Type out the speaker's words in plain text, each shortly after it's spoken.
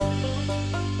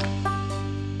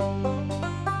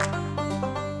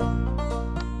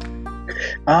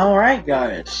Alright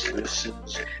guys, this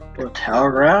is the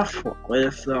Telegraph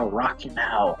with the Rockin'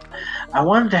 Howl. I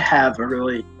wanted to have a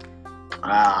really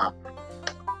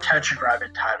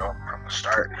attention-grabbing title from the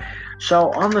start.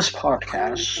 So on this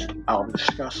podcast, I'll be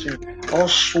discussing all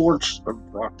sorts of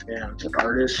rock bands and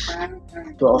artists,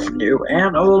 both new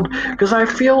and old, because I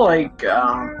feel like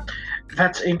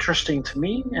that's interesting to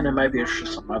me, and it might be interesting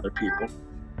to some other people.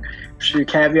 A few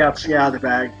caveats to get out of the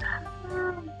bag.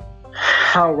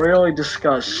 I'll rarely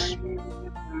discuss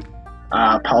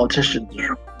politicians'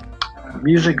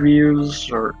 music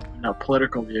views or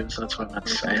political views. That's what I meant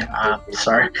to say.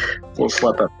 Sorry, full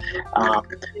slip up. Or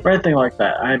anything like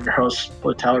that. I'm your host,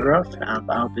 Blue Telegraph,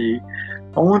 and I'll be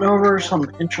going over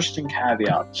some interesting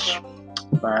caveats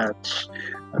that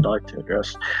I'd like to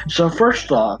address. So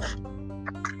first off,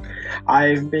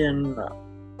 I've been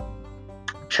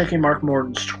checking Mark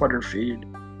Morton's Twitter feed.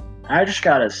 I just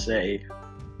gotta say,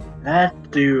 that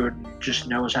dude just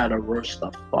knows how to roast the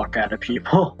fuck out of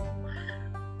people.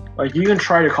 Like, you can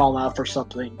try to call him out for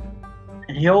something,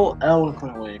 and he'll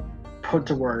eloquently put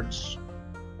to words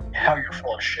how you're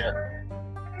full of shit.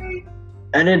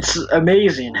 And it's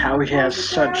amazing how he has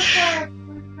such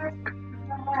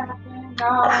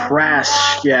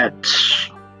crass yet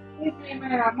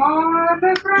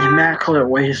immaculate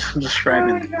ways of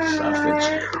describing stuff. It's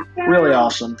really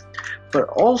awesome. But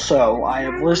also, I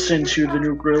have listened to the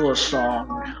new Gorillaz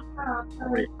song.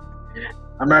 Wait,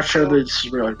 I'm not sure that it's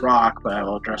really rock, but I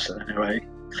will address it anyway.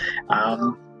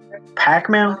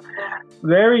 Pac-Man,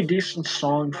 very decent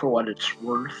song for what it's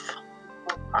worth.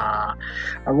 I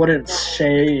wouldn't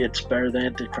say it's better than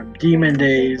anything from Demon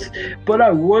Days, but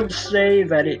I would say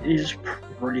that it is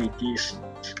pretty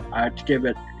decent. I'd give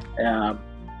it 7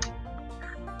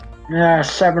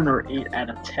 or 8 out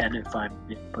of 10 if I'm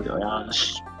being completely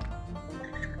honest.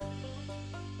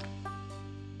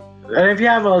 And if you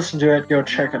haven't listened to it, go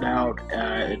check it out.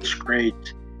 It's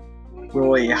great,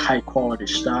 really high quality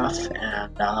stuff,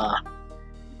 and I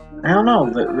don't know,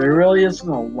 there really isn't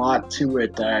a lot to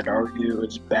it that I'd argue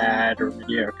is bad or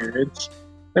mediocre.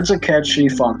 It's a catchy,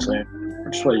 fun thing,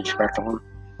 which is what you expect from them.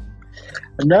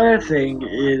 Another thing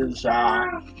is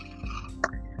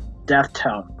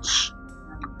Deftones.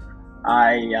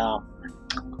 I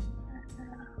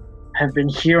have been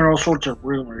hearing all sorts of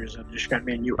rumors of there's going to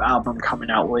be a new album coming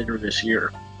out later this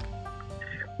year.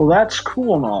 Well, that's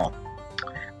cool and all,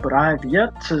 but I have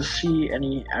yet to see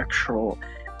any actual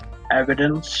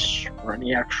evidence or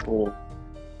any actual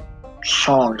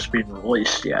songs being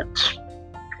released yet.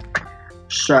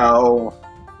 So,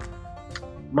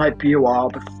 might be a while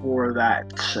before that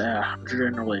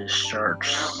generally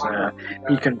starts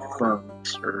be confirmed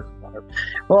or whatever.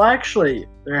 Well, actually,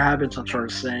 there have been some sort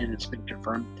of saying it's been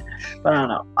confirmed, but I don't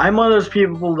know. I'm one of those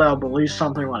people that'll believe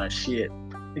something when I see it.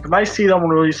 Like, if I see them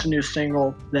release a new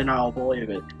single, then I'll believe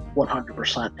it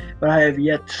 100%. But I have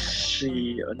yet to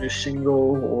see a new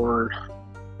single or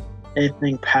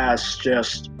anything past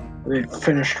just they've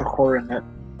finished recording it.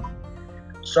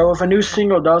 So if a new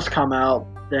single does come out,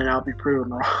 then I'll be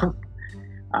proven wrong.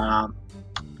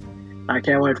 I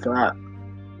can't wait for that.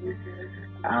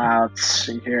 Let's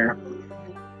see here.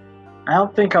 I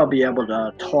don't think I'll be able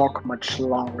to talk much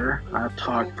longer. I'll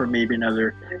talk for maybe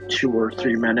another 2 or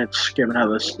 3 minutes, given how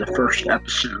this is the first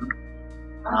episode.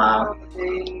 But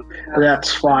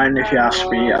that's fine if you ask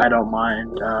me. I don't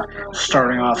mind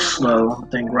starting off slow,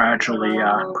 then gradually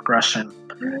progressing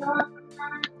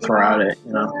throughout it,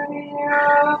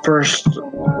 First,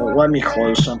 let me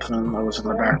close something that was in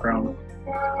the background.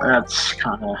 That's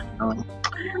kind of annoying.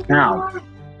 Now,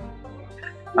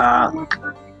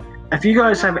 if you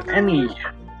guys have any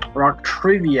rock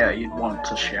trivia you'd want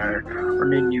to share, or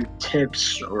any new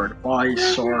tips or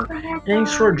advice, or any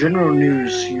sort of general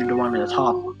news you'd want me to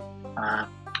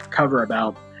cover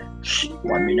about, just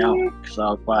let me know, because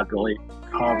I'll gladly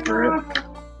cover it.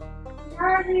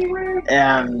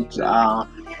 And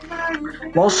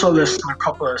also listened to a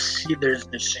couple of Seether's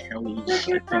new singles.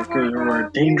 I think they were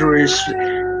Dangerous,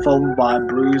 followed by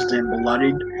Bruised and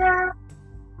Bloodied.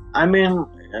 I mean,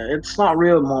 it's not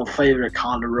really my favorite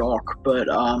kind of rock, but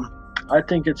I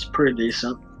think it's pretty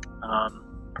decent,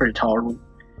 pretty tolerable.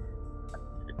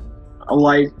 A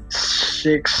light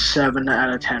 6-7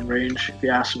 out of 10 range, if you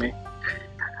ask me.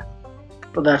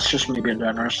 But that's just me being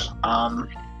generous.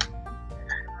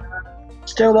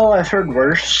 Still though, I've heard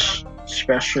worse,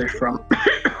 especially from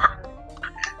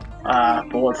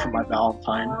Bullet for My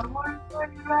Valentine.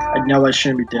 I know I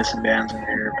shouldn't be dissing bands in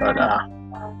here, but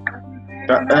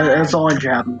that's the only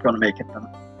job I'm gonna make at them.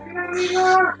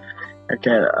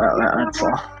 Okay, that's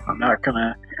all. I'm not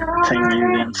gonna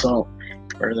continue the insult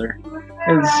further.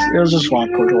 It was just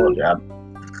one quick little job.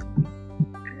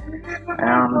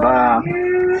 And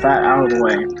that out of the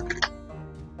way,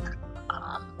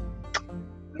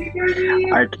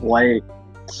 I'd like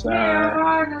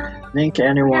to thank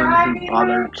anyone who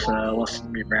bothered to listen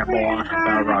to me ramble on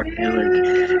about rock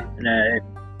music in a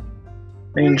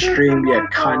mainstream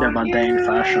yet kind of mundane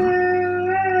fashion.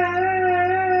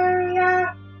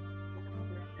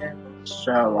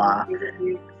 So,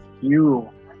 if you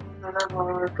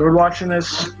enjoyed watching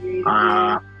this,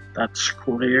 that's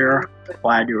cool to hear.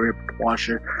 Glad you were able to watch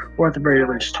it, or at the very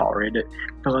least tolerate it,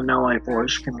 because I know my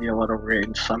voice can be a little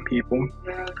weird to some people.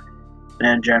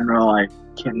 And in general, I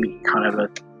can be kind of a,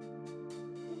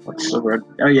 what's the word?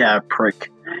 Oh yeah, a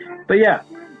prick. But yeah,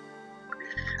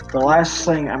 the last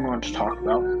thing I'm going to talk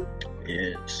about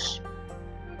is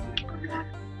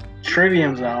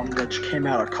Trivium's album, which came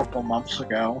out a couple months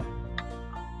ago.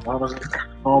 What was it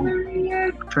called?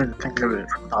 I'm trying to think of it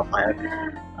from the top of my head.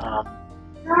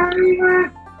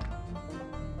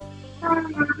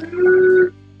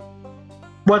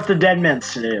 What the Dead Men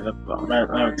Say.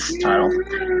 That's the title.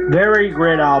 Very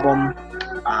great album.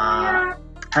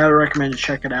 Highly recommend you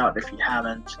check it out if you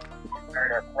haven't.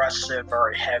 Very aggressive,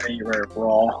 very heavy, very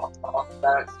raw.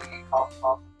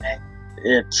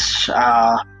 It's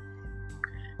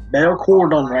metalcore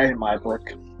done right in my book.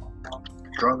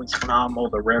 Drumming's phenomenal,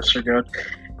 the riffs are good,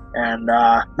 and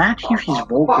Matt Heafy's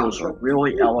vocals are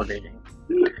really elevating.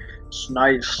 It's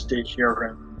nice to hear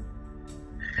him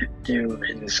do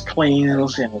his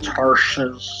cleans and his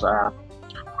harshes.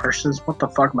 What the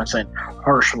fuck am I saying?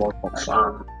 Harsh vocals.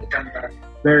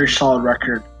 Very solid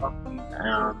record.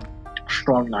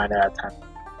 Strong 9 out of 10.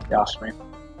 If you ask me.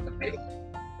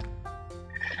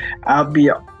 I'll be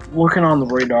looking on the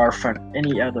radar for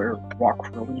any other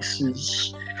rock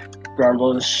releases,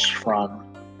 regardless from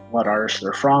what artist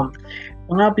they're from,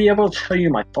 and I'll be able to tell you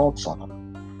my thoughts on them.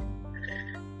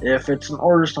 If it's an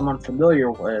artist I'm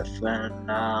unfamiliar with, then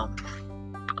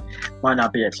might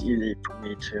not be as easy for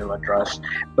me to address.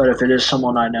 But if it is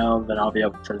someone I know, then I'll be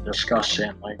able to discuss it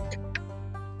in like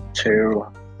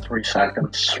 2-3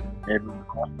 seconds, maybe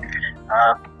more.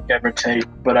 Give or take.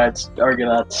 But I'd argue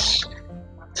that's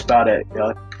about it.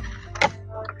 Really.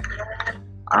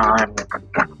 I'm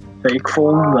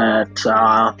thankful that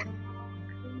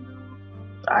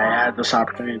I had this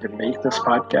opportunity to make this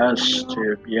podcast,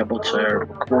 to be able to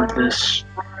record this,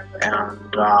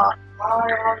 and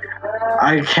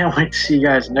I can't wait to see you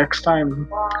guys next time.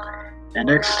 And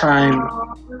next time,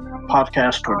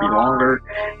 podcast will be longer.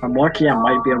 If I'm lucky, I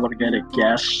might be able to get a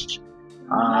guest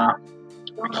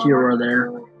here or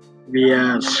there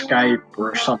via Skype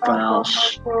or something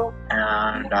else,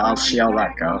 and I'll see how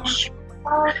that goes.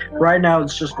 Right now,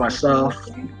 it's just myself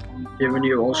giving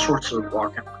you all sorts of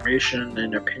rock information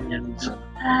and opinions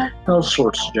and all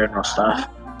sorts of general stuff.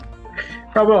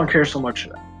 Probably don't care so much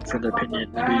for the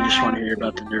opinion, but you just want to hear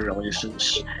about the new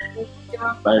releases,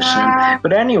 I assume.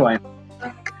 But anyway,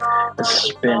 this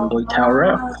has been Blue Tower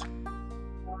F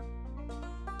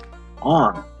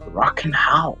on Rock and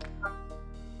Howl.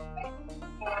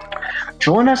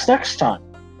 Join us next time,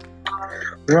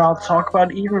 where I'll talk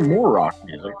about even more rock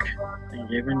music and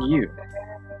giving you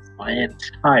my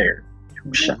entire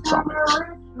 2 cents on it.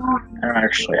 I don't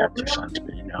actually have 2 cents,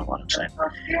 but you know what I'm saying.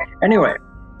 Anyway,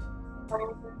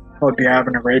 hope you're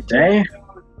having a great day,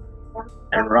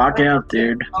 and rock out,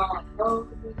 dude.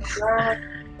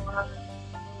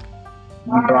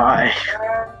 Bye.